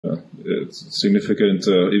it's a significant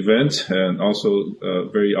event, and also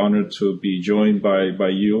very honored to be joined by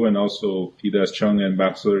you and also Pidas Chung and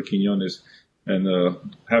Ambassador Quinones. And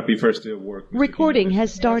happy first day of work. Mr. Recording Quinones.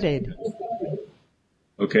 has started.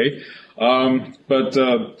 Okay. But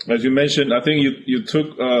as you mentioned, I think you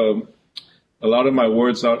took a lot of my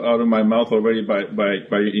words out of my mouth already by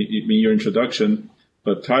your introduction.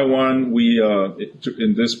 But Taiwan, we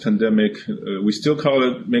in this pandemic, we still call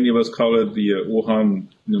it, many of us call it the Wuhan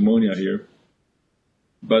pneumonia here.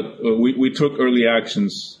 But we took early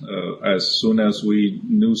actions as soon as we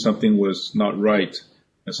knew something was not right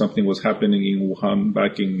and something was happening in Wuhan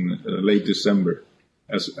back in late December.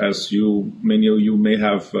 As many of you may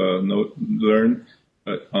have learned,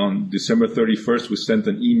 on December 31st, we sent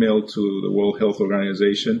an email to the World Health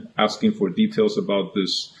Organization asking for details about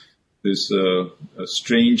this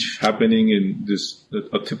strange happening in this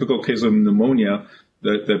a typical case of pneumonia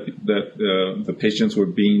that the patients were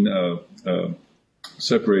being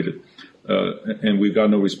separated, and we got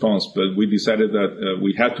no response. But we decided that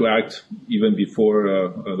we had to act even before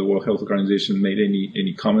the World Health Organization made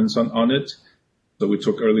any comments on it. So we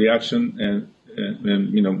took early action, and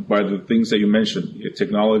by the things that you mentioned,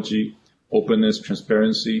 technology, openness,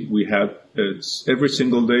 transparency. We had every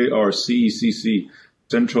single day our CECC,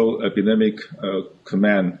 Central Epidemic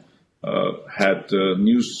Command, had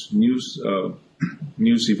news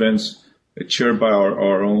events chaired by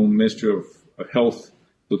our own Ministry of Health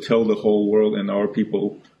to tell the whole world and our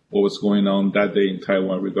people what was going on that day in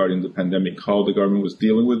Taiwan regarding the pandemic, how the government was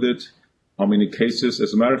dealing with it, how many cases.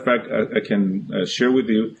 As a matter of fact, I can share with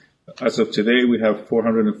you, as of today, we have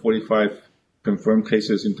 445 confirmed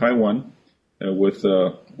cases in Taiwan.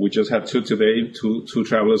 We just had two today, two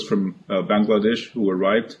travelers from Bangladesh who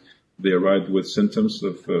arrived. They arrived with symptoms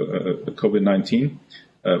of COVID-19.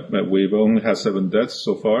 But we've only had 7 deaths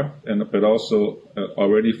so far, but also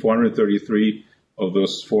already 433 of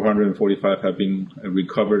those 445 have been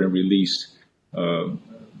recovered and released from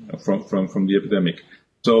the epidemic.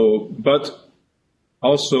 So, but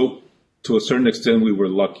also to a certain extent, we were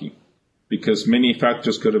lucky, because many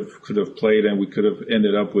factors could have played, and we could have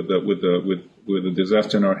ended up with a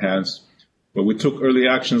disaster in our hands. But we took early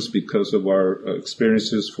actions because of our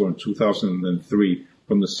experiences from 2003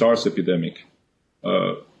 from the SARS epidemic.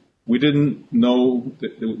 We didn't know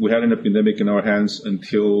that we had an epidemic in our hands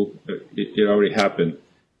until it already happened,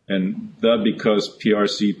 and that because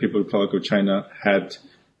PRC, People's Republic of China, had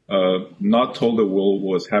not told the world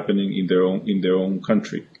what was happening in their own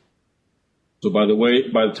country. So by the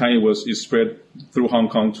time it spread through Hong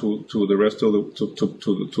Kong to the rest of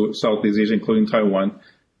to Southeast Asia, including Taiwan,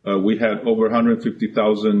 we had over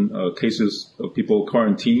 150,000 cases of people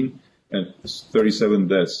quarantined and 37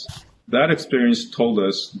 deaths. That experience told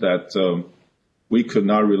us that we could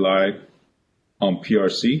not rely on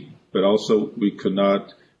PRC, but also we could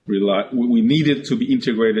not rely. We needed to be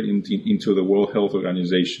integrated into the World Health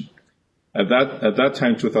Organization. At that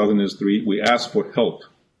time, 2003, we asked for help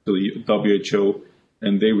to the WHO,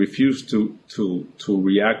 and they refused to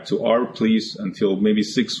react to our pleas until maybe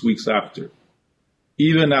 6 weeks after.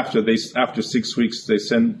 Even after 6 weeks, they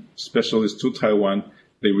sent specialists to Taiwan.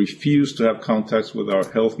 They refused to have contacts with our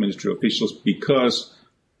health ministry officials because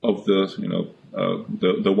of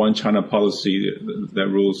the one China policy that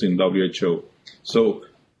rules in WHO. So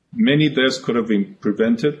many deaths could have been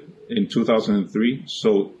prevented in 2003.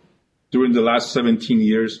 So during the last 17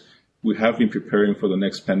 years, we have been preparing for the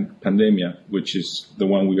next pandemia, which is the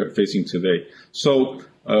one we are facing today. So,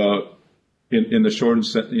 in the short,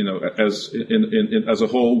 as a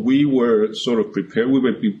whole, we were sort of prepared. We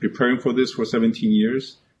were preparing for this for 17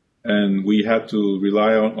 years, and we had to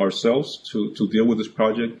rely on ourselves to deal with this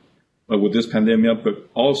project, with this pandemia. But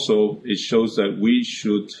also, it shows that we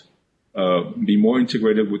should be more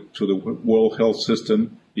integrated to the World Health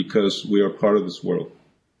System, because we are part of this world.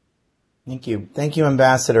 Thank you. Thank you,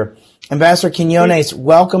 Ambassador. Ambassador Quinones,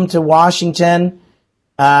 welcome to Washington.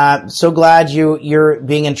 So glad you're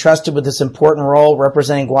being entrusted with this important role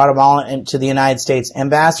representing Guatemala and to the United States.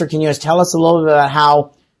 Ambassador Quinones, tell us a little bit about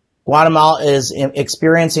how Guatemala is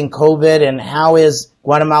experiencing COVID and how is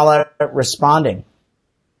Guatemala responding?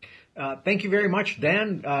 Thank you very much,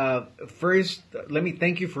 Dan. First, let me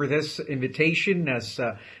thank you for this invitation.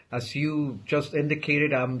 As you just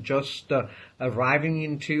indicated, I'm just arriving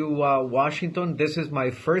into Washington. This is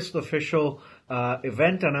my first official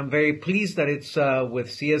event, and I'm very pleased that it's with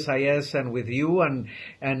CSIS and with you,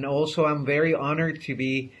 and also I'm very honored to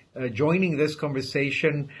be joining this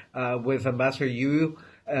conversation with Ambassador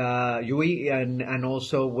Yui and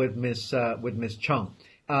also with Ms. Chung.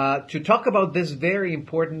 To talk about this very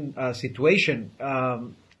important situation,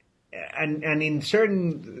 and in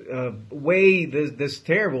certain way, this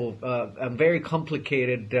terrible and very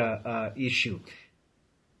complicated issue.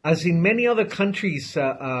 As in many other countries,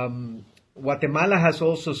 Guatemala has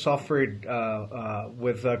also suffered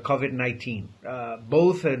with COVID-19,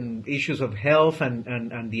 both in issues of health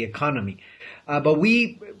and the economy. But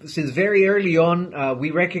we, since very early on,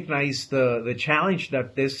 we recognized the challenge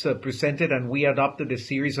that this presented, and we adopted a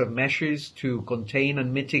series of measures to contain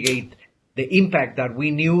and mitigate the impact that we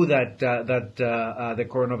knew that the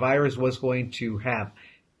coronavirus was going to have,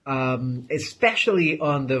 especially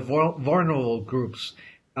on the vulnerable groups.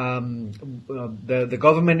 The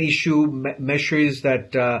government issue measures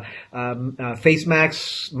that face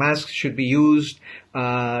masks should be used.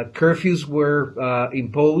 Curfews were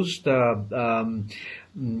imposed.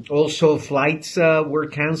 Also, flights were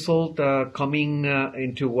canceled coming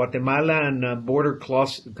into Guatemala, and border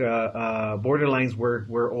lines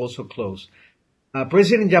were also closed.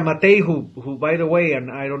 President Yamatei, who, by the way, and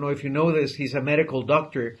I don't know if you know this, he's a medical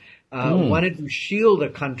doctor, wanted to shield the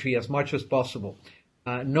country as much as possible.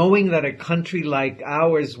 Knowing that a country like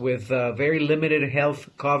ours with very limited health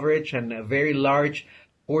coverage and a very large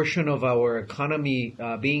portion of our economy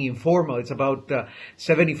being informal, it's about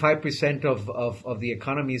 75% of the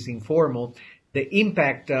economy is informal, the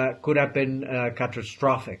impact could have been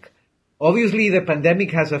catastrophic. Obviously, the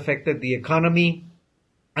pandemic has affected the economy,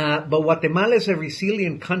 but Guatemala is a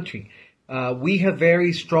resilient country. We have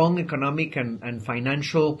very strong economic and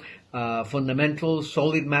financial fundamentals,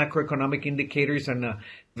 solid macroeconomic indicators, and a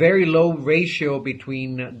very low ratio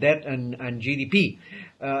between debt and GDP.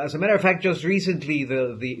 As a matter of fact, just recently,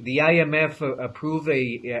 the IMF approved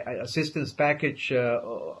a assistance package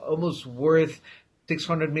almost worth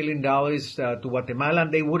 $600 million to Guatemala,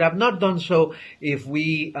 and they would have not done so if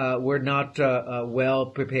we were not well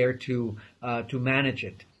prepared to manage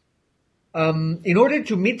it. In order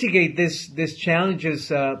to mitigate these challenges,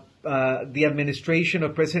 the administration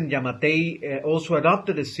of President Yamatei also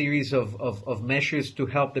adopted a series of measures to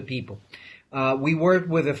help the people. We worked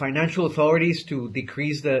with the financial authorities to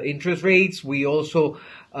decrease the interest rates. We also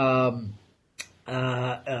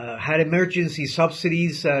had emergency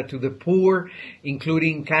subsidies to the poor,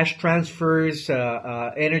 including cash transfers,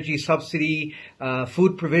 energy subsidy,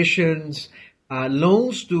 food provisions,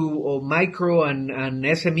 loans to micro and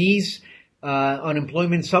SMEs,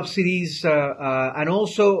 unemployment subsidies, and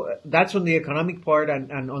also that's on the economic part,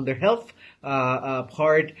 and on the health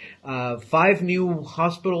part, 5 new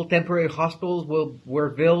temporary hospitals were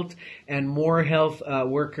built, and more health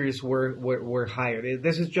workers were hired.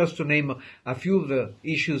 This is just to name a few of the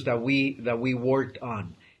issues that we worked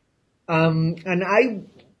on. And I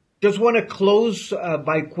just want to close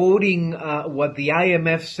by quoting what the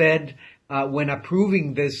IMF said when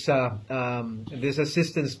approving this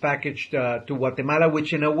assistance package to Guatemala,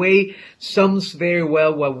 which in a way sums very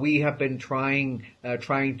well what we have been trying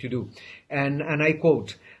to do. And I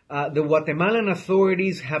quote, the Guatemalan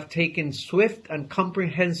authorities have taken swift and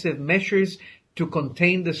comprehensive measures to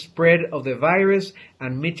contain the spread of the virus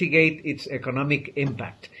and mitigate its economic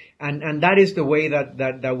impact. And that is the way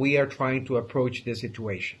that we are trying to approach this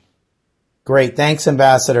situation. Great. Thanks,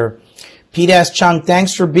 Ambassador. Pete S. Chung,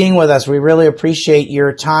 thanks for being with us. We really appreciate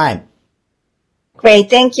your time. Great.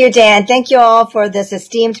 Thank you, Dan. Thank you all for this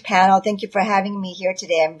esteemed panel. Thank you for having me here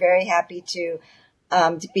today. I'm very happy to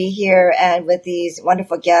be here and with these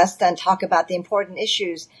wonderful guests and talk about the important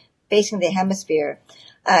issues facing the hemisphere.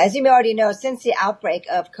 As you may already know, since the outbreak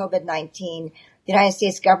of COVID-19, the United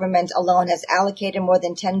States government alone has allocated more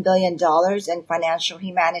than $10 billion in financial,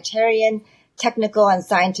 humanitarian, technical, and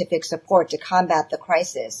scientific support to combat the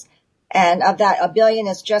crisis. And of that, $1 billion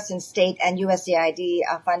is just in state and USAID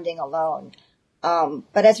funding alone.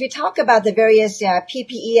 But as we talk about the various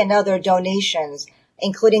PPE and other donations,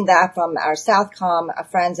 including that from our Southcom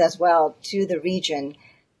friends as well to the region,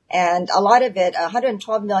 and a lot of it,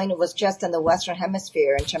 $112 million was just in the Western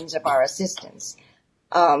Hemisphere in terms of our assistance.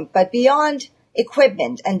 But beyond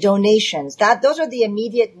equipment and donations, those are the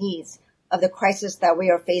immediate needs of the crisis that we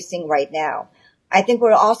are facing right now. I think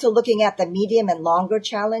we're also looking at the medium and longer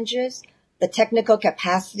challenges, the technical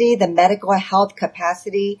capacity, the medical health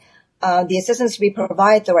capacity, the assistance we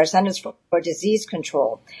provide through our Centers for Disease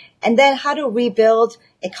Control, and then how to rebuild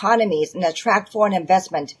economies and attract foreign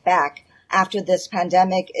investment back after this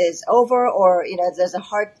pandemic is over, or, there's a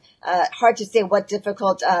hard to say what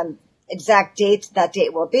difficult exact date that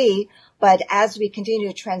date will be, but as we continue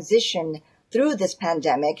to transition through this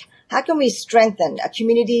pandemic, how can we strengthen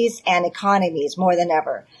communities and economies more than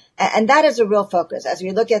ever? And that is a real focus as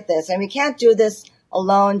we look at this. And we can't do this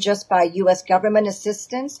alone just by U.S. government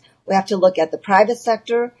assistance. We have to look at the private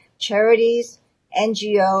sector, charities,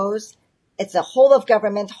 NGOs. It's a whole of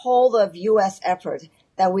government, whole of U.S. effort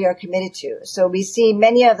that we are committed to. So we see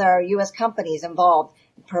many of our U.S. companies involved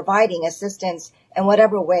providing assistance in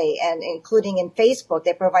whatever way, and including in Facebook,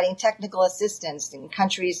 they're providing technical assistance in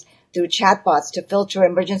countries through chatbots to filter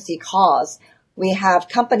emergency calls. We have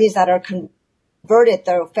companies that are converted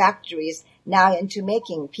their factories now into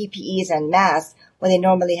making PPEs and masks when they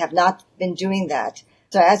normally have not been doing that.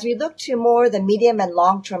 So as we look to more the medium and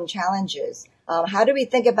long-term challenges, how do we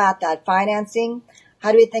think about that financing?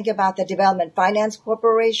 How do we think about the Development Finance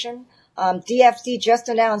Corporation? DFC just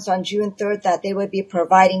announced on June 3rd that they would be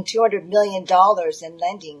providing $200 million in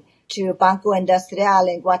lending to Banco Industrial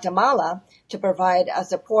in Guatemala to provide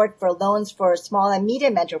support for loans for small and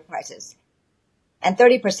medium enterprises. And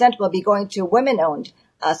 30% will be going to women-owned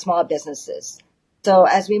small businesses. So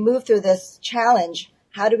as we move through this challenge,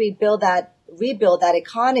 how do we rebuild that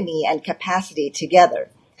economy and capacity together?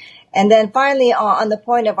 And then finally, on the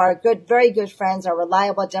point of our very good friends, our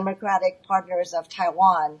reliable democratic partners of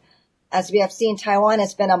Taiwan, as we have seen, Taiwan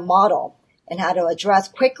has been a model in how to address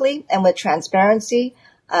quickly and with transparency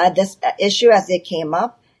this issue as it came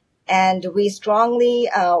up. And we strongly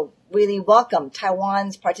really welcome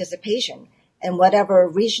Taiwan's participation in whatever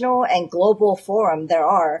regional and global forum there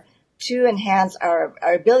are to enhance our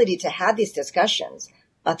ability to have these discussions.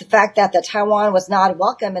 But the fact that the Taiwan was not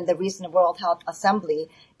welcome in the recent World Health Assembly,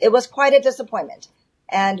 it was quite a disappointment.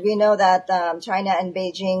 And we know that China and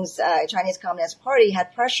Beijing's Chinese Communist Party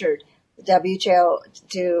had pressured the WHO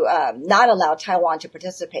to not allow Taiwan to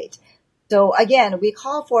participate. So again, we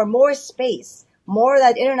call for more space, more of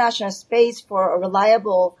that international space for a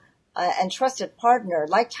reliable and trusted partner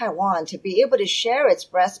like Taiwan to be able to share its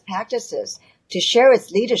best practices, to share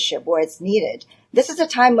its leadership where it's needed. This is a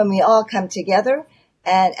time when we all come together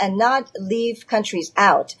and not leave countries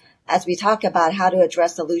out as we talk about how to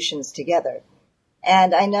address solutions together.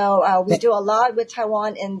 And I know we do a lot with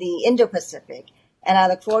Taiwan in the Indo-Pacific, and I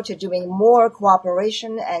look forward to doing more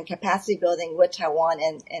cooperation and capacity building with Taiwan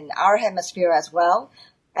in our hemisphere as well.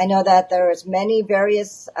 I know that there's many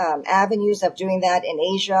various avenues of doing that in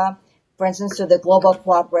Asia, for instance, through the Global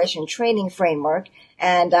Cooperation Training Framework.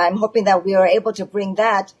 And I'm hoping that we are able to bring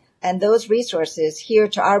that and those resources here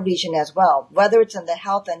to our region as well, whether it's in the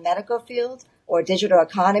health and medical field or digital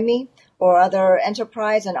economy or other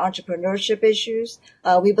enterprise and entrepreneurship issues.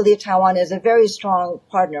 We believe Taiwan is a very strong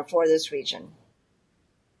partner for this region.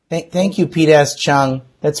 Thank you, Pete S. Chung.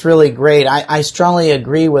 That's really great. I strongly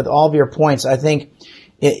agree with all of your points. I think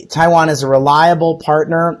Taiwan is a reliable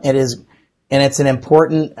partner. It's an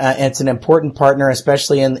important partner,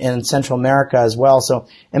 especially in Central America as well. So,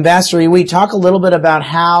 Ambassador, we talk a little bit about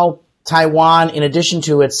how Taiwan, in addition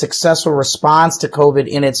to its successful response to COVID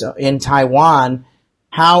in Taiwan,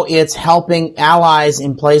 how it's helping allies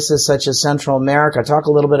in places such as Central America. Talk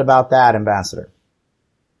a little bit about that, Ambassador.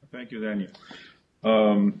 Thank you, Daniel.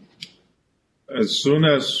 As soon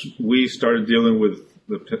as we started dealing with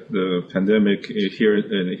the pandemic here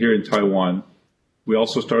in Taiwan, we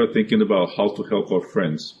also started thinking about how to help our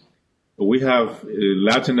friends. We have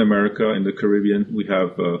Latin America and the Caribbean. We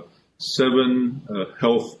have 7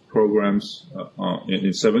 health programs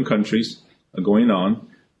in 7 countries going on,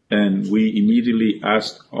 and we immediately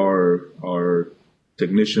asked our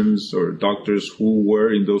technicians or doctors who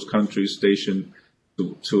were in those countries stationed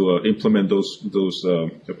to implement those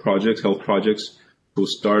health projects, to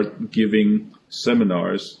start giving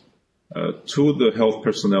seminars to the health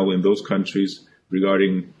personnel in those countries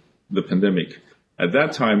regarding the pandemic. At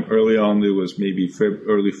that time, early on, it was maybe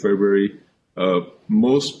early February,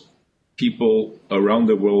 most people around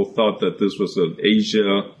the world thought that this was an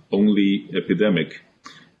Asia-only epidemic.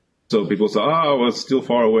 So people said, it's still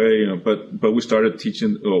far away, but we started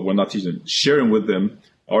sharing with them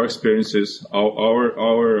our experiences,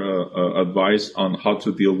 our advice on how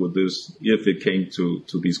to deal with this if it came to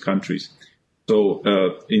these countries. So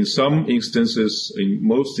in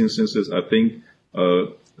most instances, I think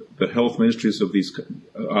the health ministries of these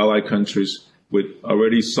allied countries would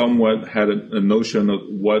already somewhat had a notion of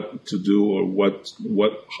what to do or when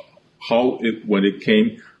it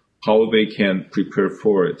came, how they can prepare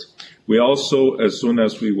for it. We also, as soon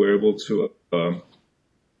as we were able to,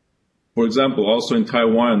 for example, also in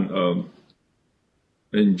Taiwan,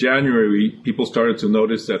 in January, people started to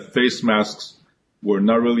notice that face masks were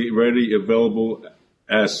not really readily available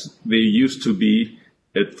as they used to be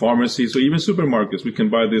at pharmacies or even supermarkets. We can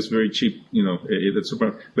buy this very cheap, at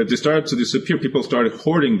supermarket. But they started to disappear. People started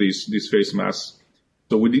hoarding these face masks.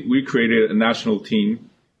 So we created a national team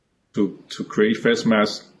to create face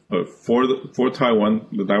masks for Taiwan,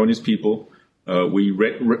 the Taiwanese people. We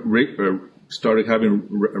started having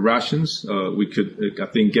rations. We could, I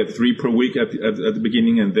think, get 3 per week at the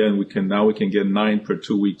beginning, and then we can get 9 per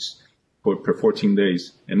 2 weeks per 14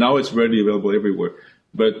 days. And now it's readily available everywhere.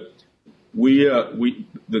 But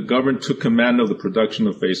the government took command of the production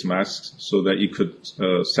of face masks so that it could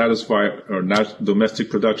satisfy our domestic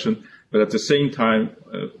production, but at the same time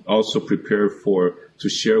also prepare to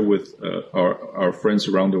share with our friends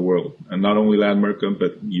around the world, and not only Latin America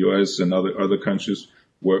but U.S. and other countries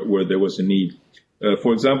where there was a need.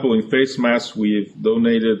 For example, in face masks, we've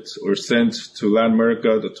donated or sent to Latin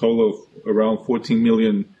America a total of around 14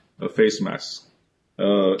 million face masks.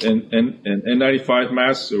 And N95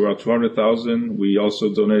 masks, around 200,000. We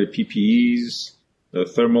also donated PPEs,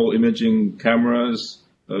 thermal imaging cameras,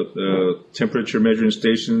 temperature measuring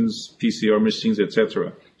stations, PCR machines,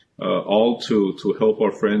 etc. All to help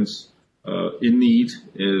our friends in need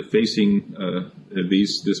facing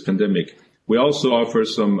this pandemic. We also offer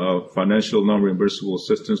some financial non-reimbursable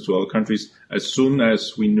assistance to other countries as soon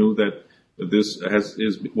as we knew that this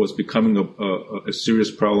was becoming a serious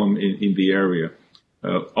problem in the area.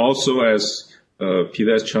 Also, as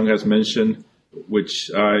P.S. Chung has mentioned, which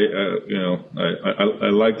I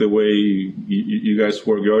like the way you guys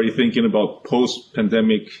work. You're already thinking about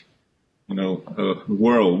post-pandemic,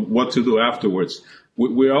 world, what to do afterwards.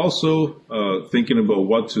 We're also thinking about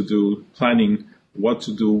planning what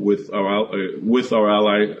to do with our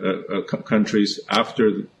ally countries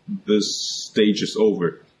after this stage is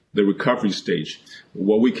over, the recovery stage.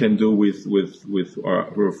 What we can do with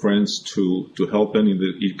our friends to help them in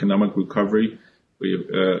the economic recovery.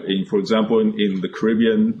 For example, in the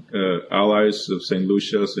Caribbean, allies of St.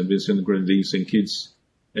 Lucia, St. Vincent and Grenadines, St. Kitts,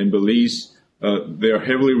 and Belize, they are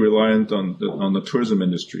heavily reliant on the tourism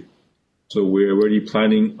industry. So we're already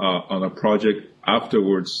planning on a project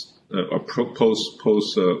afterwards,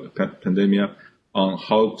 post pandemic, on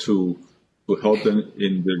how to help them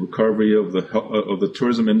in the recovery of the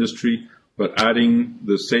tourism industry, but adding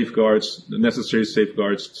the necessary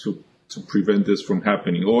safeguards to prevent this from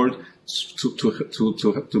happening, or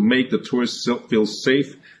to make the tourists feel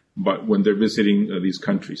safe, but when they're visiting these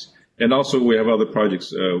countries. And also we have other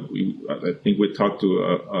projects. I think we talked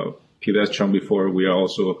to P.S. Chung before. We are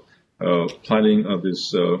also planning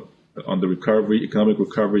this on the economic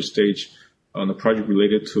recovery stage, on a project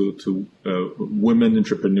related to women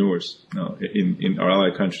entrepreneurs in our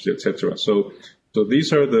allied countries, etc. So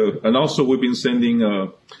these are and also we've been sending.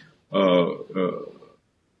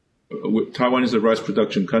 Taiwan is a rice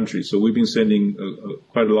production country, so we've been sending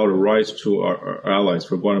quite a lot of rice to our allies.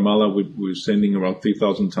 For Guatemala, we're sending around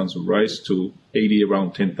 3,000 tons of rice, to Haiti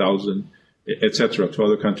around 10,000, etc. To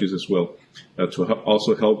other countries as well, to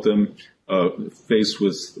also help them face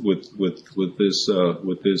with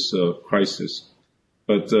this crisis.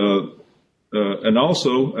 But and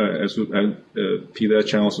also, as Peter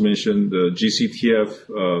Chan also mentioned, the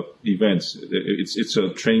GCTF events. It's a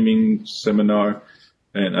training seminar,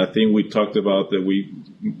 and I think we talked about that we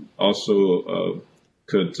also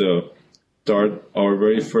could start our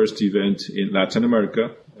very first event in Latin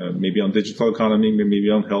America, maybe on digital economy, maybe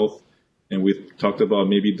on health, and we talked about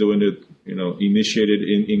maybe doing it, initiated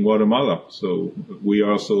in Guatemala. So we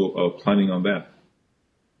are also planning on that.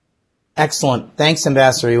 Excellent. Thanks,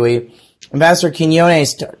 Ambassador Yui. Ambassador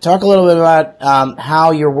Quiñones, talk a little bit about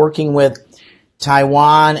how you're working with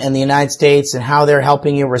Taiwan and the United States and how they're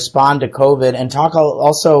helping you respond to COVID, and talk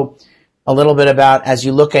also a little bit about, as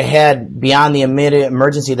you look ahead beyond the immediate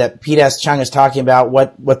emergency that P.S. Chung is talking about,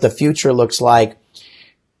 what the future looks like.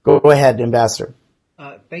 Go ahead, Ambassador.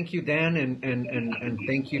 Thank you, Dan, and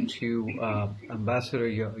thank you to Ambassador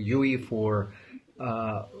Yui for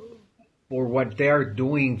what they are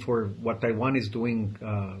doing, for what Taiwan is doing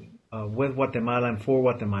with Guatemala and for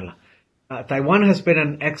Guatemala. Taiwan has been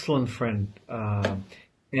an excellent friend,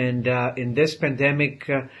 and in this pandemic,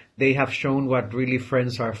 they have shown what really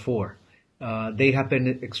friends are for. They have been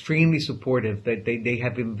extremely supportive. They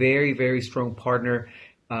have been very, very strong partner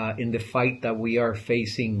in the fight that we are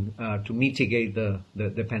facing to mitigate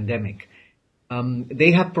the pandemic.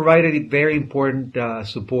 They have provided very important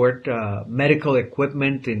support, medical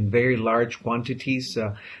equipment in very large quantities.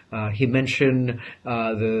 He mentioned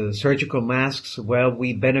the surgical masks. Well,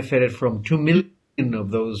 we benefited from 2 million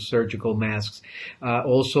of those surgical masks.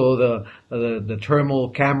 Also the thermal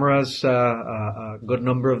cameras, a good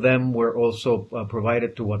number of them were also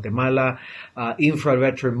provided to Guatemala.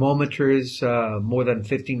 Infrared thermometers, more than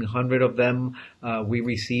 1,500 of them we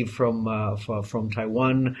received from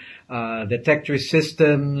Taiwan. Detector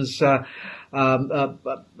systems, a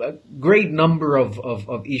great number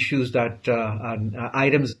of issues that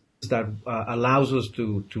items that allows us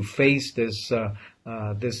to face this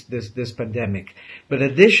this pandemic. But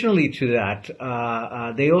additionally to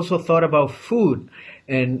that, they also thought about food.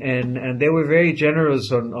 And they were very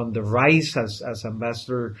generous on the rice, as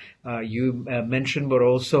Ambassador you mentioned, but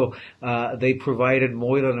also they provided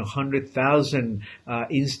more than 100,000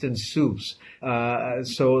 instant soups.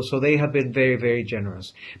 So they have been very, very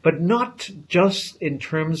generous, but not just in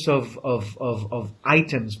terms of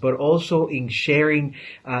items, but also in sharing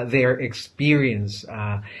their experience.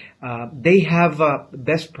 They have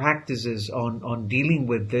best practices on dealing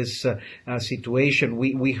with this situation.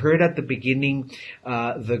 We heard at the beginning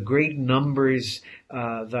the great numbers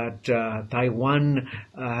that Taiwan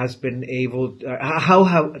has been able,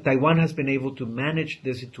 how Taiwan has been able to manage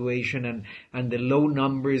the situation, and the low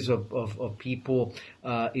numbers of people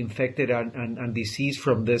infected and deceased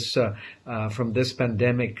from this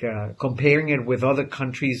pandemic. Comparing it with other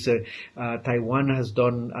countries, Taiwan has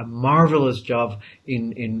done a marvelous job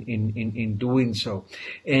in doing so,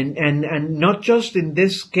 and not just in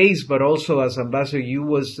this case, but also, as Ambassador Yu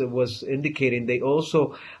was indicating, they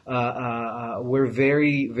also were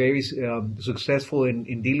very, very successful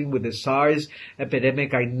in dealing with the SARS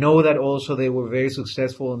epidemic. I know that also they were very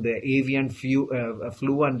successful in the avian flu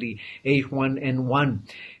and the H1N1.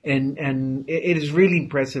 And it is really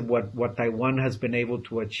impressive what Taiwan has been able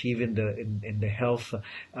to achieve in the health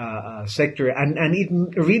sector, and it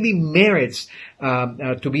really merits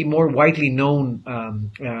to be more widely known,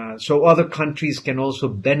 so other countries can also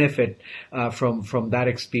benefit from that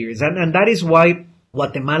experience, and that is why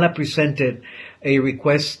Guatemala presented a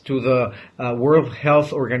request to the World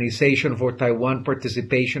Health Organization for Taiwan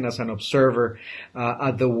participation as an observer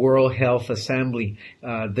at the World Health Assembly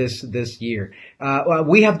this year.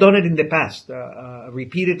 We have done it in the past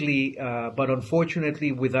repeatedly, but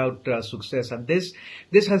unfortunately without success. And this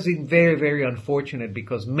has been very, very unfortunate,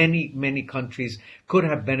 because many countries could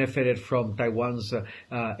have benefited from Taiwan's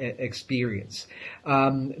experience.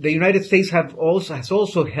 The United States has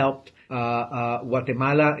also helped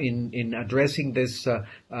Guatemala in addressing this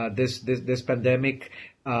pandemic.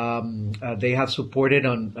 They have supported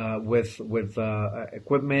with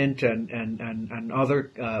equipment and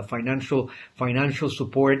other financial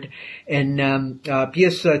support. And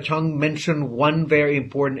P.S. Chung mentioned one very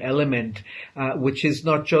important element, which is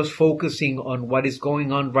not just focusing on what is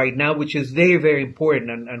going on right now, which is very, very important,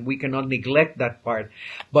 and we cannot neglect that part.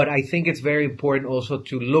 But I think it's very important also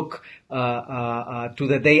to look to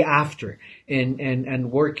the day after,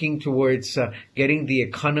 and working towards getting the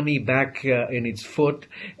economy back in its foot,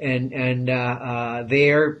 and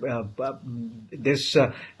this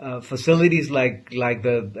facilities like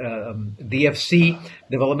the DFC,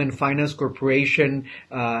 Development Finance Corporation,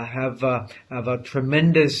 have a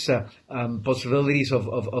tremendous possibilities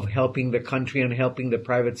of helping the country and helping the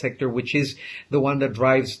private sector, which is the one that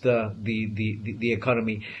drives the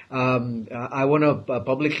economy. I want to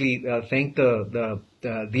publicly thank the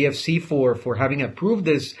DFC for having approved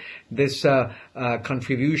this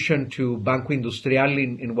contribution to Banco Industrial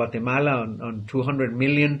in Guatemala on 200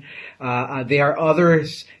 million. There are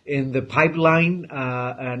others in the pipeline,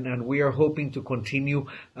 and we are hoping to continue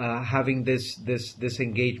having this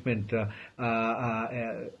engagement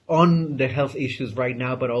on the health issues right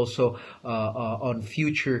now, but also on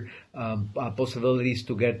future possibilities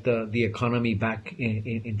to get the economy back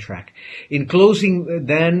in track. In closing,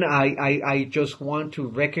 then, I just want to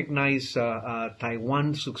recognize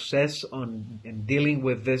Taiwan's success in dealing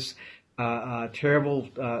with this terrible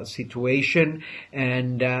situation,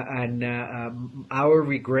 and our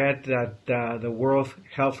regret that the World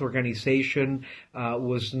Health Organization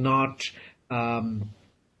was not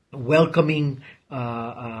welcoming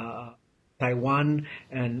Taiwan,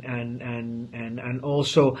 and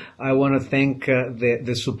also I want to thank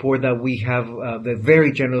the support that we have, the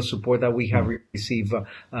very generous support that we have received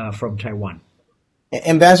from Taiwan.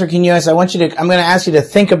 Ambassador Quiñones, I'm going to ask you to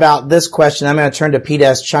think about this question. I'm going to turn to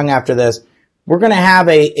P.S. Chung after this. We're going to have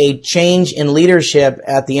a change in leadership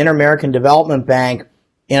at the Inter-American Development Bank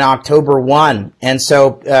in October 1. And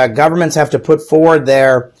so governments have to put forward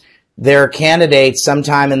their candidates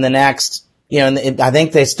sometime in the next, I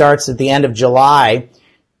think they starts at the end of July.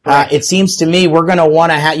 Right. It seems to me we're going to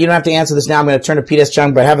want to have, you don't have to answer this now, I'm going to turn to P.S.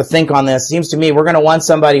 Chung, but have a think on this. It seems to me we're going to want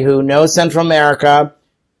somebody who knows Central America,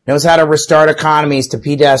 knows how to restart economies, to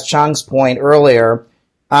P.S. Chung's point earlier.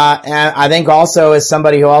 And I think also as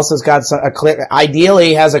somebody who also has got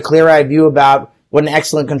ideally has a clear-eyed view about what an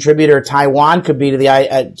excellent contributor Taiwan could be to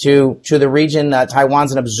the region.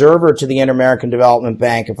 Taiwan's an observer to the Inter-American Development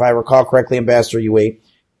Bank, if I recall correctly, Ambassador Yui.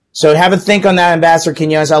 So have a think on that, Ambassador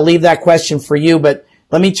Quiñones. I'll leave that question for you, but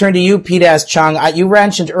let me turn to you, P.S. Chung. You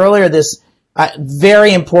mentioned earlier this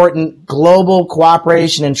very important global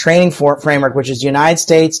cooperation and training framework, which is the United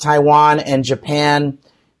States, Taiwan, and Japan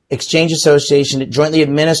Exchange Association to jointly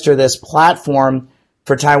administer this platform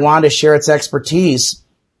for Taiwan to share its expertise.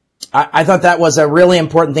 I thought that was a really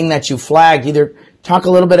important thing that you flagged. Either talk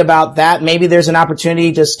a little bit about that. Maybe there's an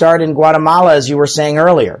opportunity to start in Guatemala, as you were saying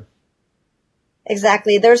earlier.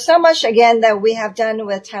 Exactly. There's so much, again, that we have done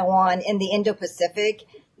with Taiwan in the Indo-Pacific.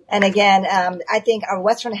 And again, I think our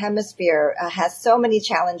Western Hemisphere has so many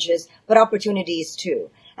challenges, but opportunities too.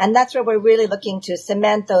 And that's where we're really looking to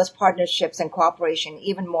cement those partnerships and cooperation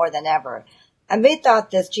even more than ever. And we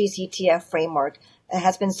thought this GCTF framework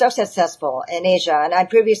has been so successful in Asia. And I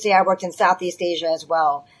worked in Southeast Asia as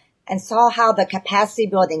well and saw how the capacity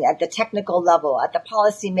building at the technical level, at the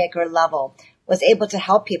policymaker level, was able to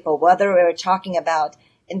help people, whether we were talking about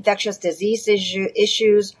infectious disease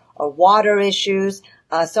issues or water issues.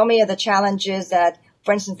 So many of the challenges that,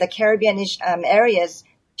 for instance, the Caribbean areas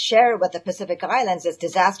share with the Pacific Islands is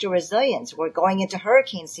disaster resilience. We're going into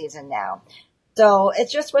hurricane season now. So it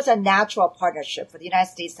just was a natural partnership for the United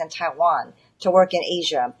States and Taiwan to work in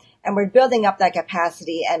Asia. And we're building up that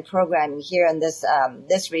capacity and programming here in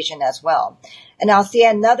this region as well. And I'll see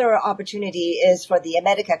another opportunity is for the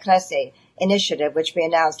America Crece initiative, which we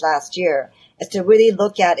announced last year, is to really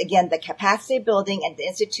look at, again, the capacity building and the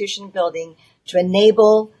institution building to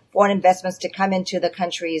enable foreign investments to come into the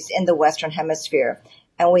countries in the Western Hemisphere.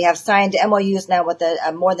 And we have signed MOUs now with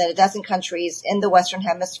more than a dozen countries in the Western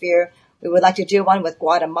Hemisphere. We would like to do one with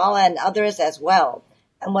Guatemala and others as well.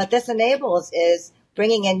 And what this enables is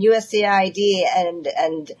bringing in USAID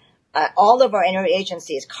and all of our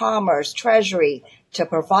interagencies, Commerce, Treasury, to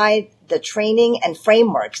provide the training and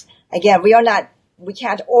frameworks. Again, we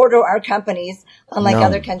can't order our companies, unlike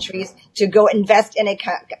other countries, to go invest in a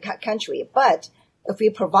country. But if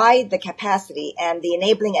we provide the capacity and the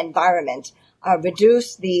enabling environment,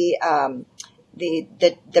 reduce the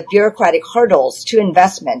bureaucratic hurdles to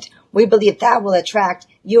investment, we believe that will attract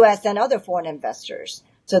U.S. and other foreign investors.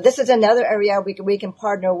 So this is another area we can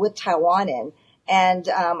partner with Taiwan in. And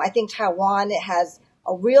I think Taiwan has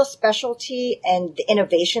a real specialty in the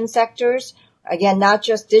innovation sectors. Again, not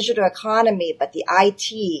just digital economy, but the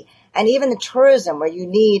IT and even the tourism, where you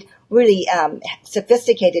need really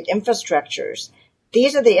sophisticated infrastructures.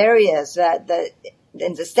 These are the areas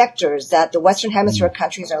in the sectors that the Western Hemisphere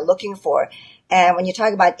countries are looking for. And when you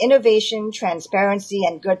talk about innovation, transparency,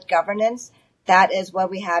 and good governance, that is what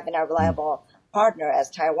we have in our reliable partner as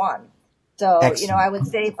Taiwan. So, Excellent. I would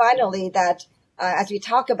say finally that as we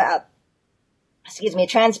talk about,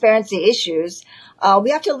 transparency issues,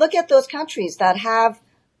 we have to look at those countries that have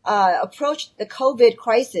approached the COVID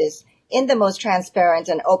crisis in the most transparent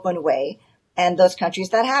and open way, and those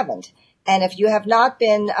countries that haven't. And if you have not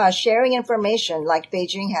been sharing information like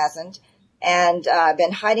Beijing hasn't, and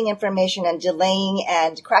been hiding information and delaying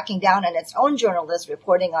and cracking down on its own journalists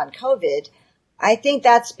reporting on COVID, I think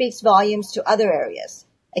that speaks volumes to other areas.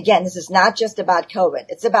 Again, this is not just about COVID.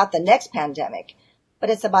 It's about the next pandemic, but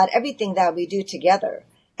it's about everything that we do together.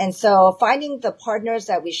 And so finding the partners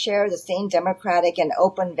that we share the same democratic and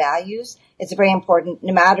open values is very important,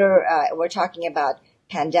 no matter we're talking about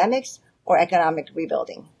pandemics or economic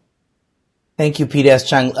rebuilding. Thank you, Pete S.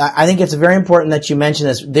 Chung. I think it's very important that you mention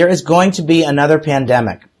this. There is going to be another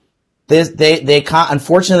pandemic.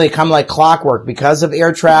 Unfortunately, they come like clockwork because of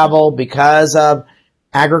air travel, because of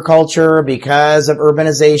agriculture, because of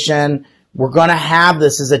urbanization. We're going to have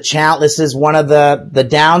this as a challenge. This is one of the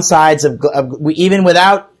downsides of even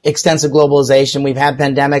without extensive globalization. We've had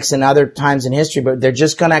pandemics in other times in history, but they're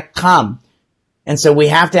just going to come. And so we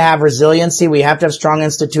have to have resiliency. We have to have strong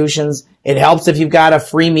institutions. It helps if you've got a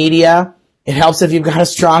free media. It helps if you've got a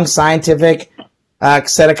strong scientific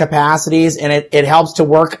set of capacities, and it helps to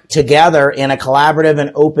work together in a collaborative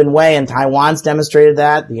and open way. And Taiwan's demonstrated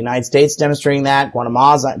that. The United States demonstrating that.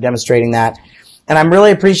 Guatemala's demonstrating that. And I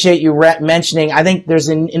really appreciate you mentioning, I think there's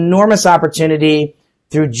an enormous opportunity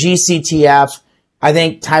through GCTF. I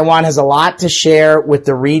think Taiwan has a lot to share with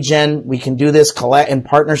the region. We can do this in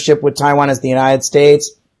partnership with Taiwan as the United States,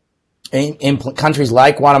 in countries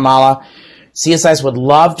like Guatemala. CSIS would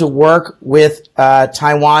love to work with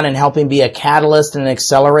Taiwan and helping be a catalyst and an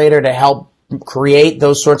accelerator to help create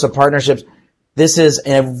those sorts of partnerships. This is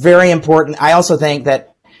a very important. I also think that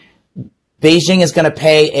Beijing is going to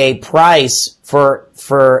pay a price for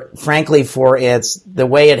the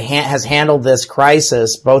way it has handled this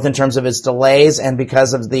crisis, both in terms of its delays and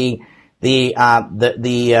because of the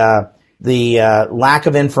lack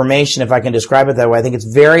of information, if I can describe it that way. I think it's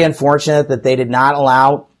very unfortunate that they did not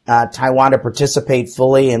allow Taiwan to participate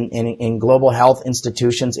fully in global health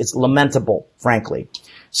institutions. It's lamentable, frankly.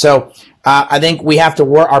 So I think we have to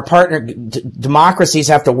work. Our democracies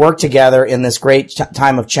have to work together in this great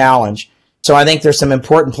time of challenge. So I think there's some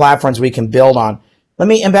important platforms we can build on.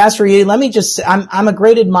 Ambassador Yi, I'm a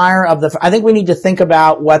great admirer of I think we need to think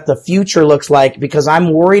about what the future looks like, because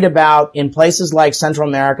I'm worried about in places like Central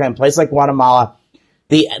America and places like Guatemala,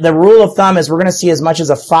 the rule of thumb is we're going to see as much as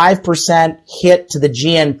a 5% hit to the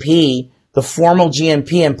GNP, the formal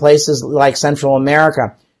GNP in places like Central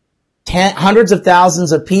America. Hundreds of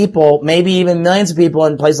thousands of people, maybe even millions of people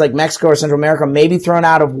in places like Mexico or Central America may be thrown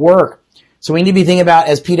out of work. So we need to be thinking about,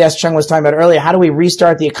 as Pete S. Chung was talking about earlier, how do we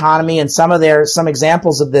restart the economy? And some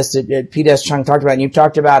examples of this that Pete S. Chung talked about, and you've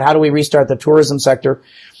talked about, how do we restart the tourism sector?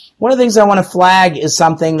 One of the things I want to flag is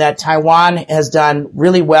something that Taiwan has done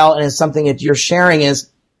really well, and is something that you're sharing, is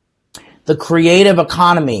the creative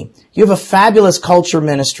economy. You have a fabulous culture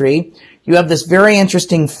ministry. You have this very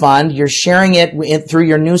interesting fund. You're sharing it through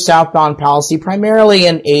your new southbound policy, primarily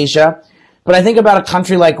in Asia. But I think about a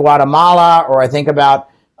country like Guatemala, or I think about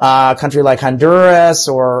a country like Honduras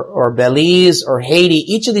or Belize or Haiti.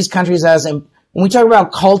 Each of these countries has, when we talk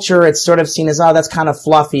about culture, it's sort of seen as, oh, that's kind of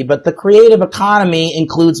fluffy. But the creative economy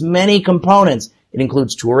includes many components. It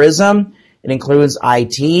includes tourism. It includes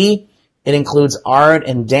IT. It includes art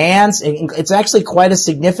and dance. It's actually quite a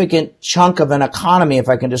significant chunk of an economy, if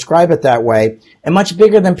I can describe it that way, and much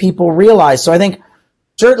bigger than people realize. So I think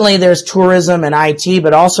certainly there's tourism and IT,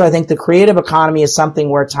 but also I think the creative economy is something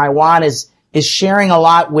where Taiwan is sharing a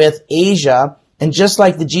lot with Asia. And just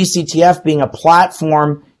like the GCTF being a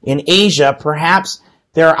platform in Asia, perhaps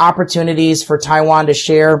there are opportunities for Taiwan to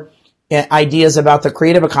share ideas about the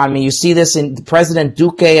creative economy. You see this in President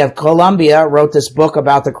Duque of Colombia wrote this book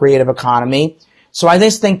about the creative economy. So I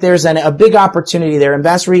just think there's a big opportunity there.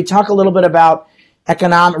 Ambassador, you talk a little bit about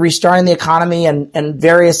restarting the economy and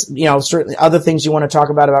various, certain other things you want to talk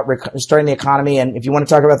about restarting the economy. And if you want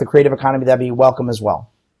to talk about the creative economy, that'd be welcome as well.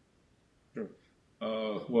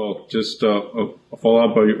 Well, just a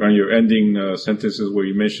follow-up on your ending sentences where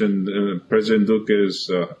you mentioned President Duque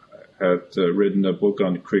had written a book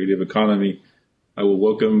on creative economy. I will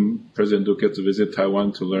welcome President Duque to visit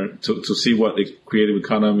Taiwan to learn to see what the creative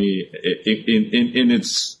economy in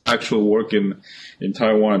its actual work in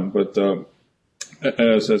Taiwan. But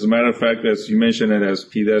as a matter of fact, as you mentioned and as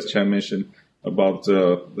Pete S. Chan mentioned about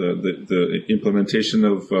the implementation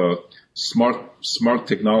of smart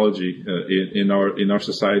technology in our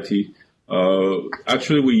society.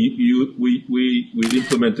 Actually, we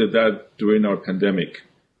implemented that during our pandemic.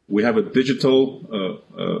 We have a digital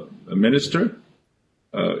minister,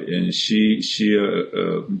 and she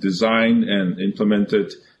designed and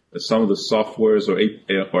implemented some of the softwares or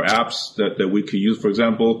apps that we could use. For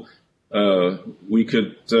example, we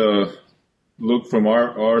could look from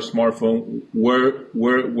our smartphone where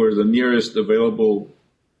the nearest available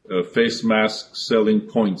face mask selling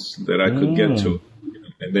points that I could get to,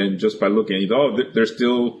 and then just by looking, there's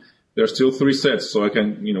still 3 sets, so I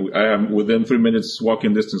can, I am within 3 minutes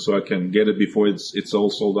walking distance, so I can get it before it's all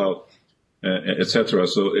sold out, etc.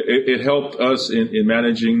 So it helped us in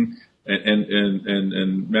managing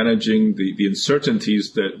and managing the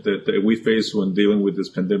uncertainties that we face when dealing with this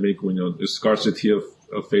pandemic. The scarcity of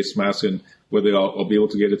face masks and whether I'll be able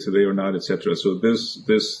to get it today or not, etc. So this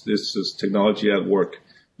is technology at work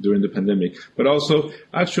during the pandemic. But also,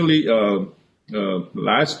 actually, end of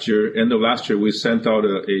last year, we sent out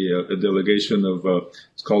a delegation of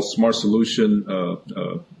it's called Smart Solution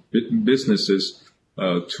businesses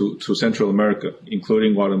to Central America,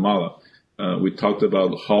 including Guatemala. We talked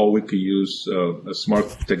about how we could use smart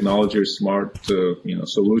technology or smart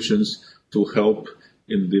solutions to help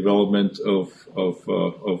in the development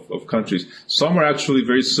of countries. Some are actually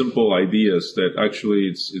very simple ideas that actually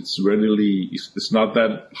it's not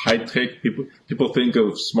that high tech. People think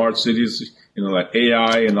of smart cities, like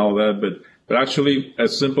AI and all that, but actually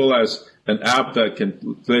as simple as an app that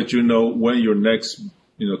can let you know when your next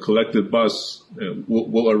collected bus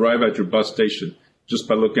will arrive at your bus station just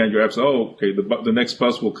by looking at your apps. Oh, okay, the next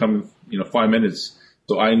bus will come in 5 minutes,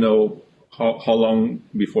 so I know how long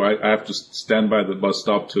before I have to stand by the bus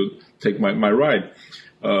stop to take my ride,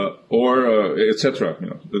 or etc.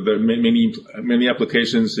 There are many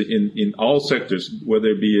applications in all sectors, whether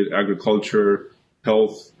it be agriculture,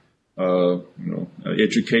 health,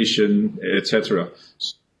 education, etc.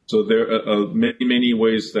 So there are many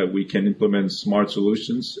ways that we can implement smart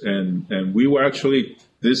solutions, and we were actually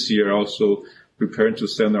this year also preparing to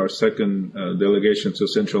send our second delegation to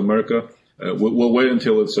Central America. we'll wait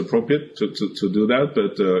until it's appropriate to do that,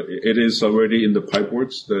 but it is already in the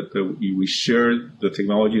pipeworks that we share the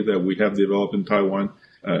technology that we have developed in Taiwan,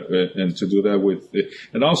 and to do that with it.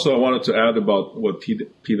 And also I wanted to add about what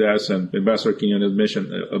PDAS and Ambassador Quiñones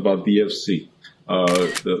mentioned about DFC.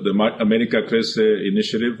 The América Crece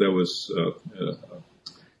initiative that was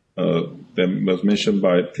mentioned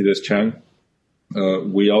by PDAS Chang.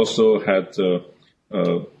 We also had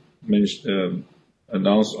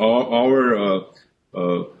announced our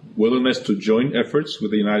willingness to join efforts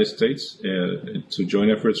with the United States, to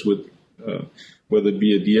join efforts with whether it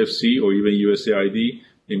be a DFC or even USAID,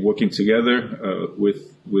 in working together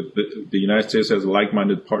with the United States as a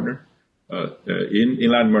like-minded partner in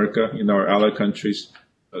Latin America, in our allied countries,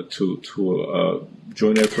 to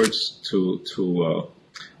join efforts to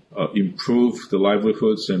improve the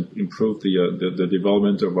livelihoods and improve the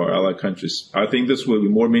development of our allied countries. I think this will be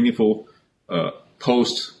more meaningful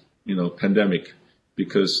post pandemic,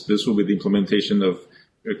 because this will be the implementation of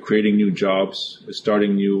creating new jobs,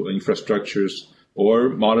 starting new infrastructures, or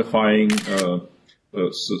modifying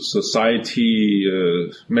society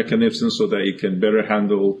mechanisms so that it can better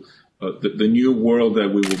handle the new world that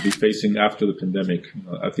we will be facing after the pandemic.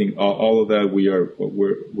 I think all of that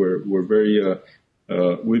we're very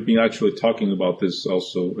we've been actually talking about this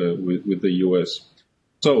also with the U.S.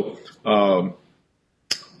 So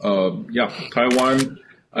Taiwan.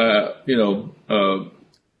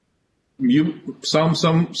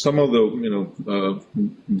 Some of the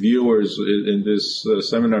viewers in this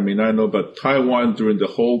seminar may not know, but Taiwan during the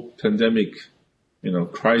whole pandemic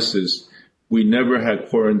crisis, we never had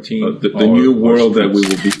quarantine. The new world that we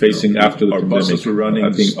will be facing after the pandemic. Were running.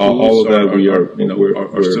 I think all of that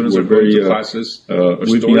our students are very classes.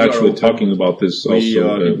 We've been actually talking about this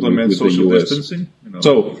also implement social distancing.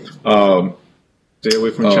 So. Stay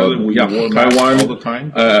away from each other. We wore Taiwan all the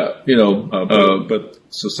time. But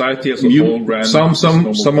society as a whole ran some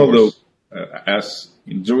of the as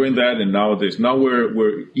during that and nowadays. Now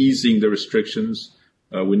we're easing the restrictions.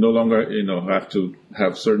 We no longer have to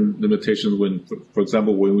have certain limitations. When, for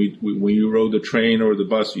example, when you rode the train or the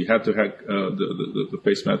bus, you had to have the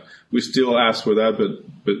face mask. We still ask for that,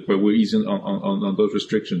 but we're easing on those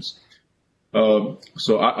restrictions.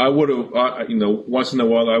 So I would have, once in a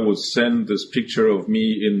while I would send this picture of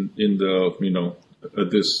me in the,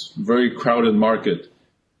 this very crowded market,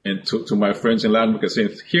 and to my friends in Latin America,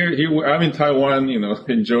 saying, here, I'm in Taiwan,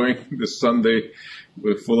 enjoying this Sunday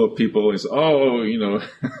full of people. It's,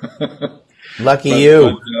 Lucky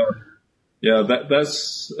you. Yeah,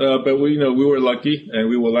 that's. But we were lucky, and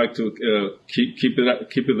we would like to keep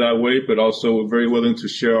it that way. But also, we're very willing to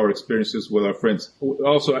share our experiences with our friends.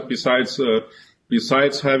 Also, besides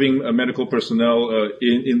having medical personnel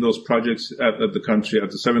in those projects at the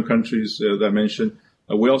 7 countries that I mentioned,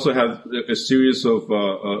 we also have a series of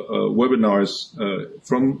webinars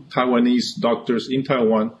from Taiwanese doctors in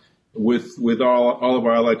Taiwan with all of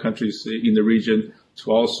our allied countries in the region, to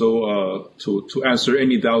also to answer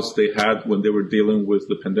any doubts they had when they were dealing with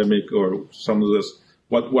the pandemic, or some of this.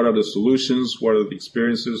 What are the solutions? What are the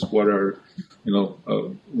experiences? What are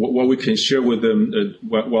what we can share with them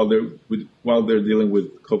while they're dealing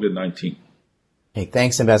with COVID-19? Hey,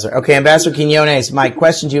 thanks, Ambassador. Okay, Ambassador Quiñones, my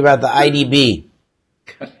question to you about the IDB.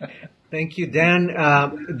 Thank you, Dan.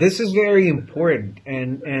 This is very important,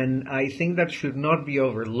 and I think that should not be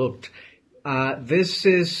overlooked. This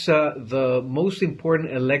is the most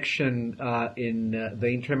important election in the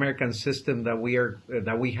Inter-American system that we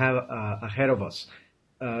have ahead of us.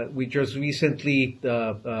 We just recently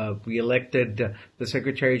we elected the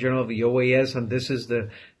Secretary General of the OAS, and this is the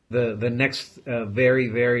next very,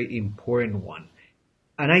 very important one.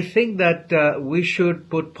 And I think that we should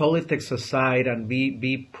put politics aside and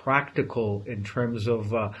be practical in terms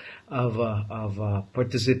of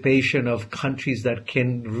participation of countries that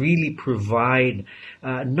can really provide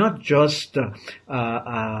not just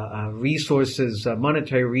resources,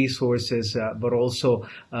 monetary resources, but also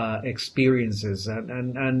experiences.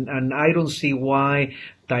 And I don't see why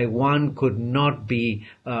Taiwan could not be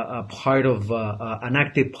a part of an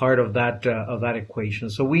active part of that equation.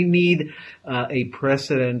 So we need a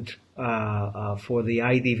precedent for the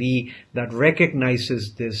IDB that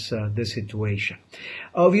recognizes this situation.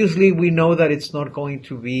 Obviously, we know that it's not going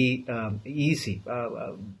to be easy.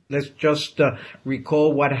 Let's just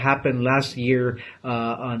recall what happened last year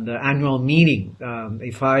on the annual meeting.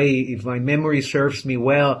 If my memory serves me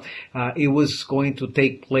well, it was going to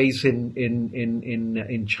take place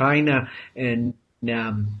in China, and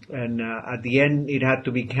at the end it had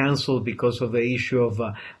to be canceled because of the issue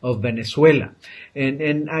of Venezuela.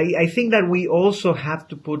 And I think that we also have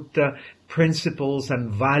to put principles and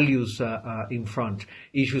values in front.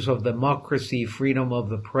 Issues of democracy, freedom of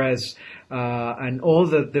the press, and all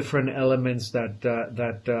the different elements that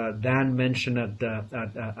Dan mentioned at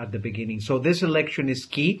the beginning. So this election is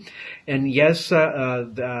key, and yes,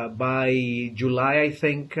 by July, I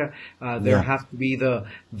think there have to be the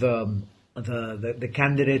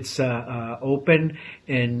candidates open,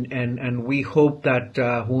 and we hope that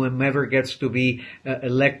whomever gets to be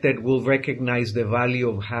elected will recognize the value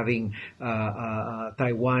of having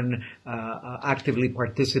Taiwan actively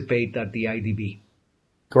participate at the IDB.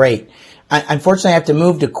 Great. Unfortunately, I have to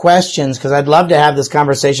move to questions because I'd love to have this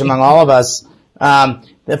conversation among all of us.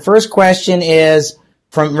 The first question is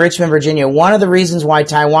from Richmond, Virginia. One of the reasons why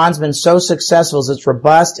Taiwan's been so successful is its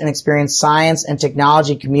robust and experienced science and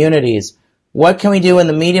technology communities. What can we do in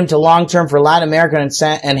the medium to long term for Latin America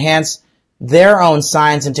to enhance their own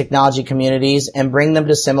science and technology communities and bring them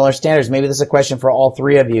to similar standards? Maybe this is a question for all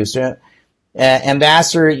three of you. So,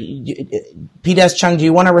 Ambassador P.S. Chung, do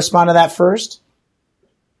you want to respond to that first?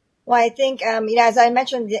 Well, I think, as I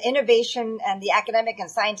mentioned, the innovation and the academic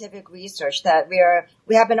and scientific research that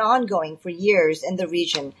we have been ongoing for years in the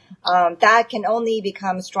region, that can only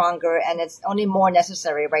become stronger, and it's only more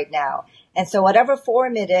necessary right now. And so whatever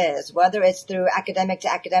form it is, whether it's through academic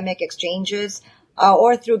to academic exchanges,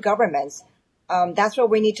 or through governments, that's where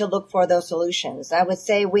we need to look for those solutions. I would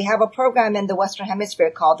say we have a program in the Western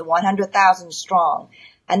Hemisphere called 100,000 Strong.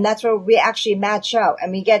 And that's where we actually match up,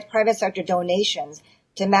 and we get private sector donations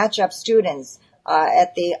to match up students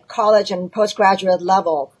at the college and postgraduate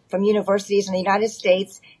level from universities in the United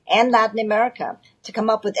States and Latin America to come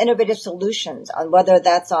up with innovative solutions on whether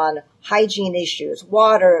that's on hygiene issues,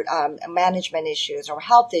 water management issues, or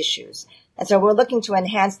health issues. And so we're looking to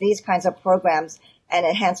enhance these kinds of programs and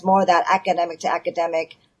enhance more of that academic to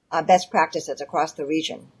academic best practices across the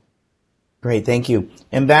region. Great, thank you.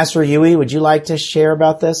 Ambassador Yui, would you like to share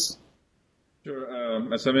about this? Sure.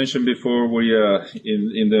 As I mentioned before, we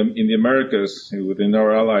in the Americas, within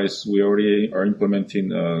our allies, we already are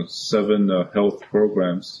implementing 7 health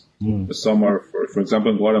programs. Some are, for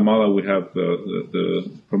example, in Guatemala, we have the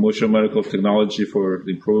promotion of medical technology for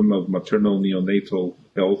the improvement of maternal neonatal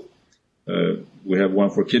health. We have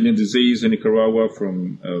one for kidney disease in Nicaragua,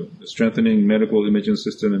 from strengthening medical imaging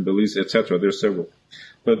system in Belize, etc. There are several,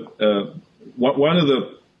 but one of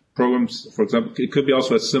the programs, for example, it could be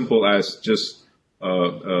also as simple as just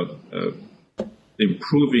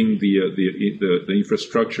improving the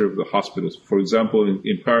infrastructure of the hospitals. For example,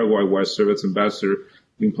 in Paraguay, where I serve as ambassador,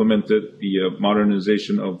 we implemented the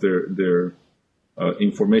modernization of their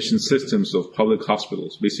information systems of public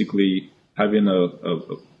hospitals. Basically, having a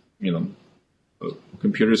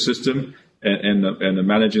computer system and a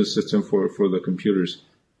managing system for the computers,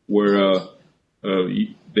 where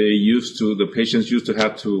the patients used to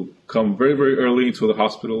have to come very, very early into the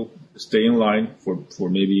hospital, stay in line for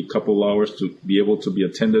maybe a couple of hours to be able to be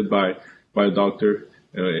attended by a doctor.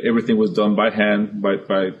 Everything was done by hand, by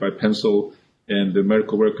pencil, and the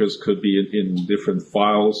medical workers could be in different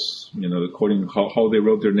files, according to how they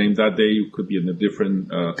wrote their name that day. It could be in a different,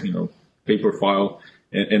 paper file.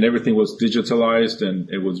 And everything was digitalized, and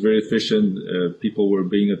it was very efficient. People were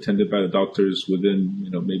being attended by the doctors within,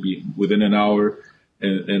 maybe within an hour.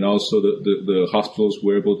 And also the hospitals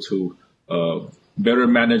were able to better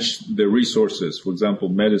manage their resources. For example,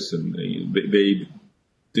 medicine. They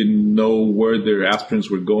didn't know where their aspirins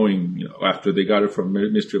were going, after they got it from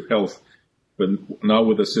Ministry of Health. But now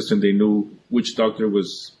with the system, they knew which doctor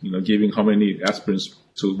was, giving how many aspirins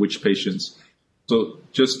to which patients. So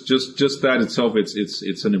just that itself,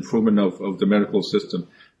 it's an improvement of the medical system.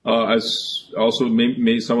 As also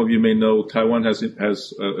some of you may know, Taiwan has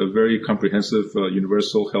a very comprehensive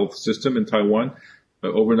universal health system in Taiwan.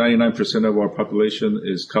 Over 99% of our population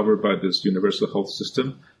is covered by this universal health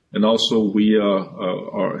system. And also we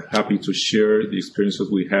are happy to share the experiences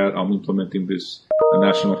we had on implementing this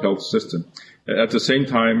national health system. At the same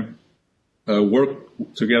time, work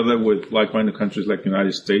together with like-minded countries like the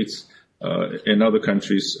United States and other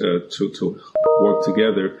countries to work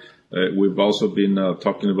together. We've also been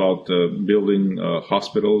talking about building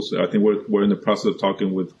hospitals. I think we're in the process of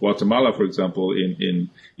talking with Guatemala, for example, in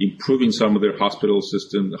improving some of their hospital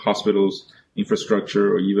system, hospitals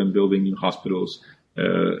infrastructure, or even building new hospitals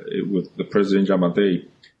with the President Yamatei.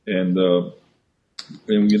 And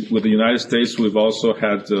with the United States, we've also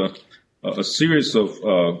had a series of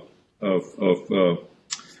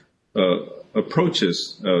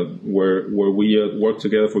approaches where we work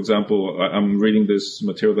together. For example, I'm reading this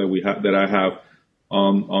material that I have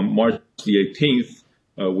on March the 18th.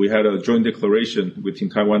 We had a joint declaration between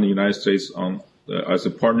Taiwan and the United States on as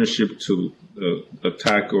a partnership to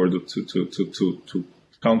attack or to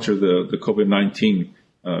counter the COVID-19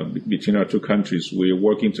 between our two countries. We are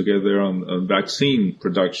working together on vaccine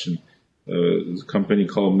production. There's a company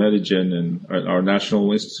called Medigen and our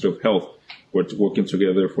National Institute of Health. We're working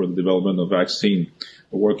together for the development of vaccine.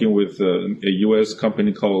 We're working with a U.S.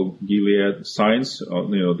 company called Gilead Science.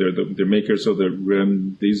 They're makers of the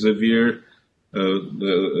remdesivir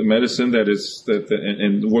the medicine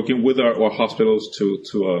and working with our hospitals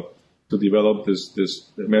to develop this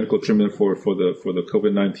medical treatment for the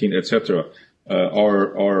COVID-19, etc.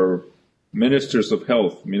 Our ministers of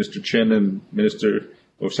health, Minister Chen and Minister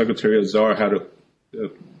or Secretary Azar, had a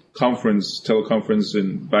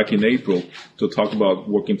teleconference back in April to talk about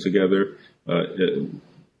working together,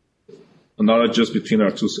 not just between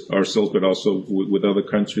ourselves, but also with other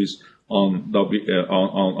countries on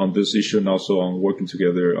this issue, and also on working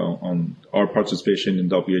together on our participation in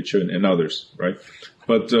WHO and others, right?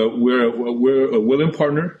 But we're a willing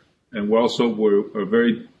partner, and we're a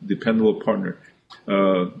very dependable partner.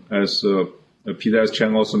 As PDAS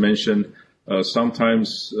Chan also mentioned,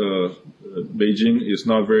 sometimes Beijing is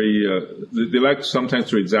not very. They like sometimes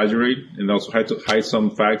to exaggerate and also hide some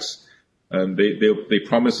facts. And they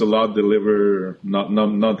promise a lot, deliver not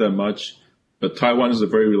that much. But Taiwan is a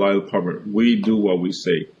very reliable partner. We do what we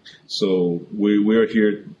say. So we are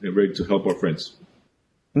here ready to help our friends.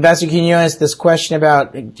 Ambassador, can you ask this question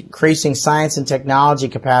about increasing science and technology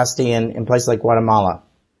capacity in places like Guatemala?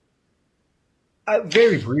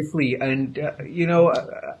 Very briefly, and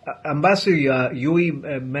Ambassador Yui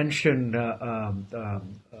mentioned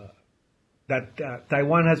that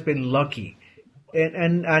Taiwan has been lucky,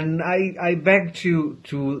 and I beg to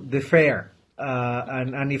differ.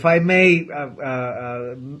 And if I may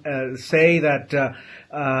say that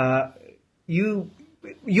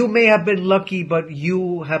you may have been lucky, but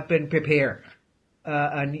you have been prepared,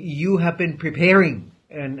 and you have been preparing,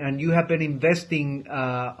 and you have been investing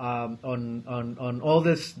on all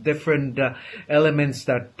these different elements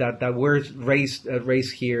that were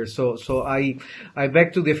raised here. So I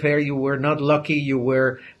beg to differ. You were not lucky. You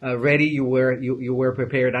were ready. You were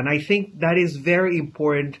prepared, and I think that is very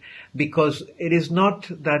important, because it is not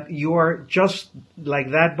that you are just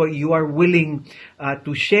like that, but you are willing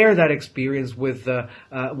to share that experience with the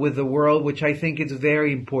world, which I think is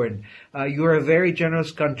very important. You are a very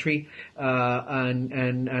generous country,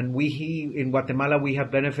 and we in Guatemala, we have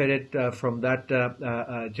benefited from that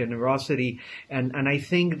generosity, and I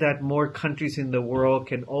think that more countries in the world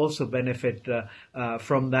can also benefit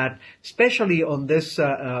from that, especially on this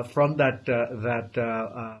front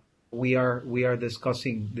that we are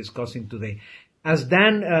discussing today. As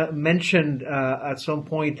Dan mentioned at some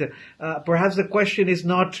point, perhaps the question is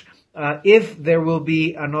not if there will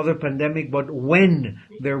be another pandemic, but when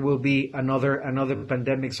there will be another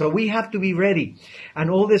pandemic. So we have to be ready, and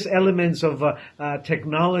all these elements of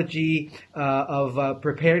technology, of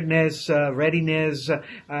preparedness, readiness,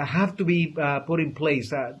 have to be put in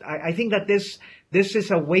place. I think that this is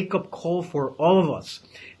a wake up call for all of us,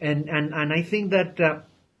 and I think that.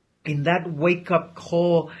 In that wake-up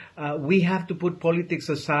call, we have to put politics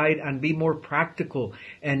aside and be more practical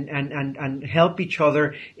and help each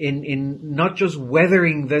other in not just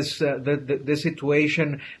weathering this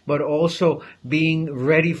situation, but also being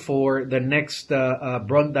ready for the next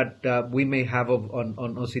brunt that we may have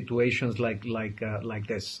on situations like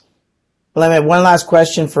this. Well, I have one last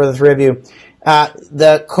question for the three of you.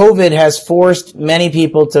 The COVID has forced many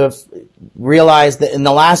people to realize that in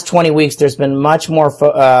the last 20 weeks, there's been much more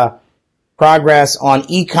progress on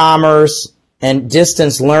e-commerce and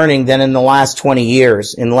distance learning than in the last 20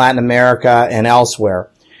 years in Latin America and elsewhere.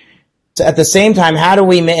 So at the same time, how do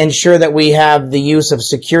we ensure that we have the use of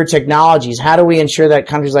secure technologies? How do we ensure that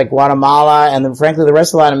countries like Guatemala and frankly the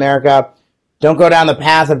rest of Latin America don't go down the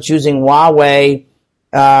path of choosing Huawei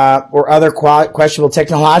or other questionable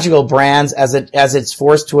technological brands as it's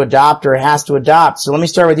forced to adopt or it has to adopt? So let me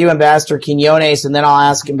start with you, Ambassador Quiñones, and then I'll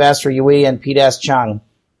ask Ambassador Yui and PDAS Chung.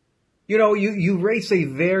 You raise a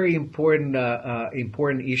very important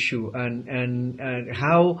issue, and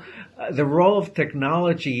how the role of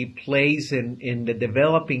technology plays in the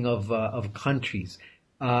developing of countries.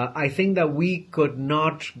 I think that we could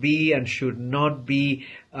not be and should not be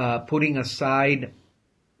putting aside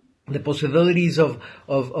the possibilities of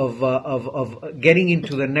getting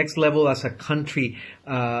into the next level as a country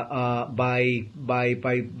by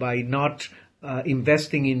not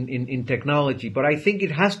investing in technology, but I think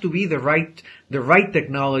it has to be the right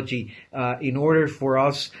technology in order for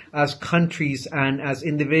us as countries and as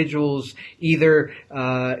individuals, either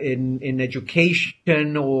in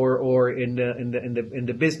education or in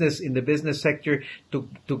the business sector,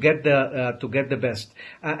 to get the best.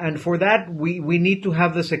 And for that, we need to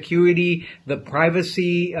have the security, the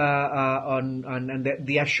privacy, and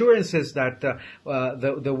the assurances that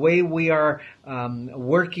the way we are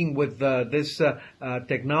working with this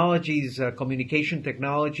technologies, communication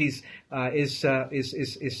technologies, is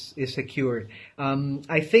secure.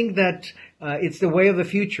 I think that it's the way of the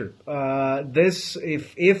future.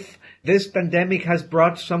 If this pandemic has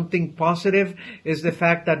brought something positive, is the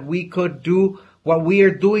fact that we could do what we are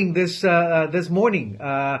doing this morning.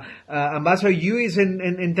 Ambassador Yu is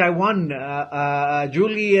in Taiwan.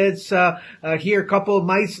 Julie is here a couple of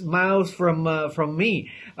miles from me.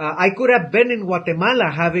 I could have been in Guatemala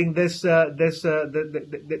having this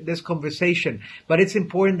conversation, but it's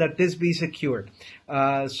important that this be secured.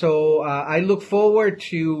 So I look forward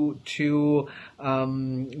to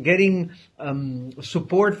getting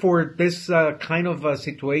support for this kind of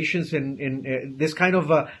situations in this kind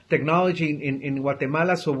of technology in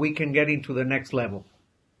Guatemala, so we can get into the next level.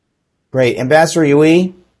 Great. Ambassador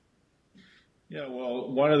Yui? Yeah, well,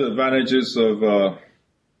 one of the advantages of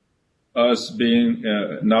us being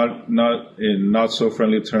not in not so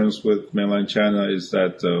friendly terms with mainland China is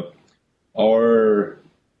that our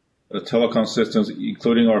telecom systems,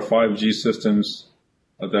 including our 5G systems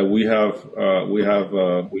that we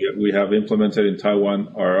have implemented in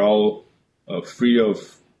Taiwan, are all free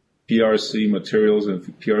of PRC materials and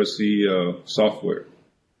PRC software.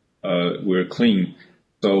 We're clean,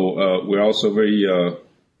 so we're also very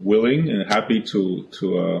willing and happy to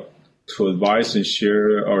advise and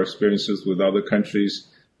share our experiences with other countries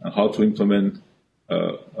on how to implement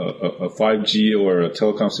a 5G or a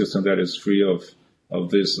telecom system that is free of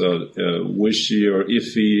this wishy or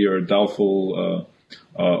iffy or doubtful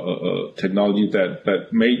technology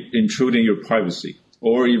that may intrude in your privacy,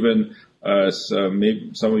 or even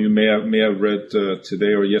maybe some of you may have read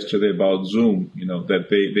today or yesterday about Zoom. That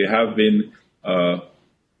they have been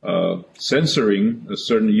censoring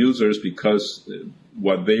certain users because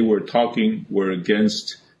what they were talking were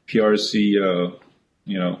against PRC.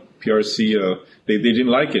 PRC. They didn't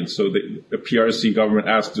like it, so the PRC government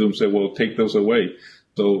asked Zoom, said, "Well, take those away."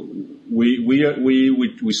 So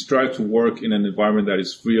we strive to work in an environment that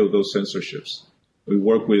is free of those censorships. We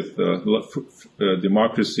work with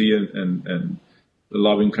democracy and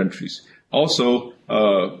loving countries. Also,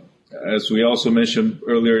 as we also mentioned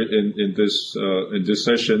earlier in this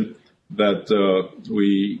session, that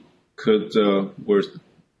we're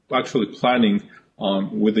actually planning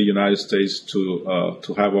with the United States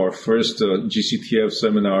to have our first GCTF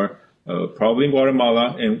seminar, probably in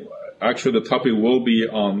Guatemala, and actually the topic will be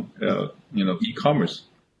on e-commerce.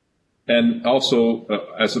 And also,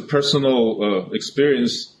 as a personal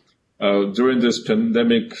experience during this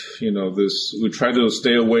pandemic, we try to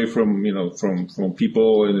stay away from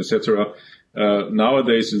people and etc.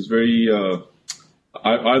 Nowadays, it's very.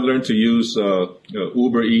 I learned to use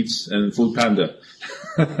Uber Eats and Food Panda,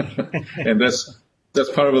 and that's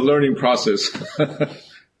part of a learning process.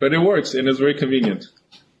 But it works and it's very convenient.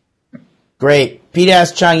 Great. Pete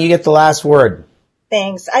S. Chung, you get the last word.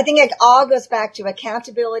 Thanks. I think it all goes back to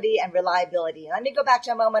accountability and reliability. Let me go back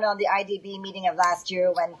to a moment on the IDB meeting of last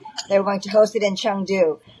year when they were going to host it in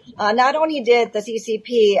Chengdu. Not only did the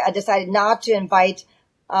CCP decided not to invite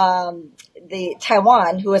the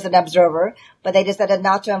Taiwan, who was an observer, but they decided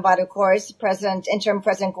not to invite, of course, interim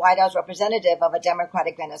President Guaido's representative of a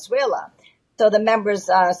democratic Venezuela. So the members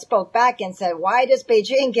spoke back and said, why does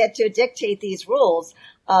Beijing get to dictate these rules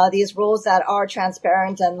that are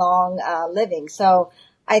transparent and long living? So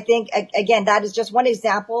I think, again, that is just one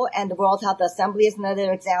example, and the World Health Assembly is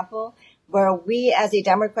another example, where we as a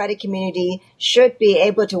democratic community should be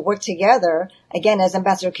able to work together, again, as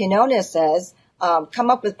Ambassador Quinones says,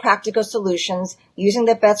 come up with practical solutions using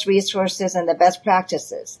the best resources and the best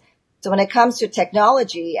practices. So when it comes to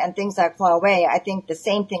technology and things like Huawei, I think the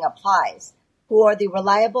same thing applies. Who are the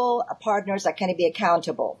reliable partners that can be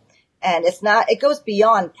accountable? And it goes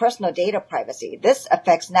beyond personal data privacy. This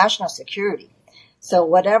affects national security. So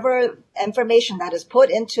whatever information that is put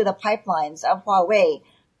into the pipelines of Huawei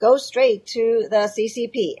goes straight to the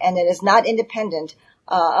CCP, and it is not independent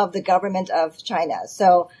of the government of China.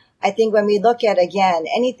 So I think when we look at, again,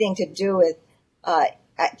 anything to do with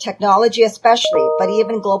technology especially, but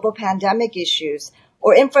even global pandemic issues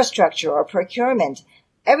or infrastructure or procurement,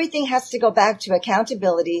 everything has to go back to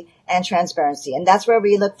accountability and transparency. And that's where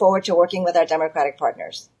we look forward to working with our democratic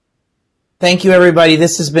partners. Thank you, everybody.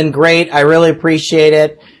 This has been great. I really appreciate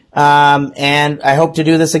it. And I hope to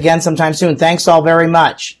do this again sometime soon. Thanks all very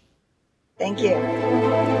much. Thank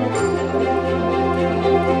you.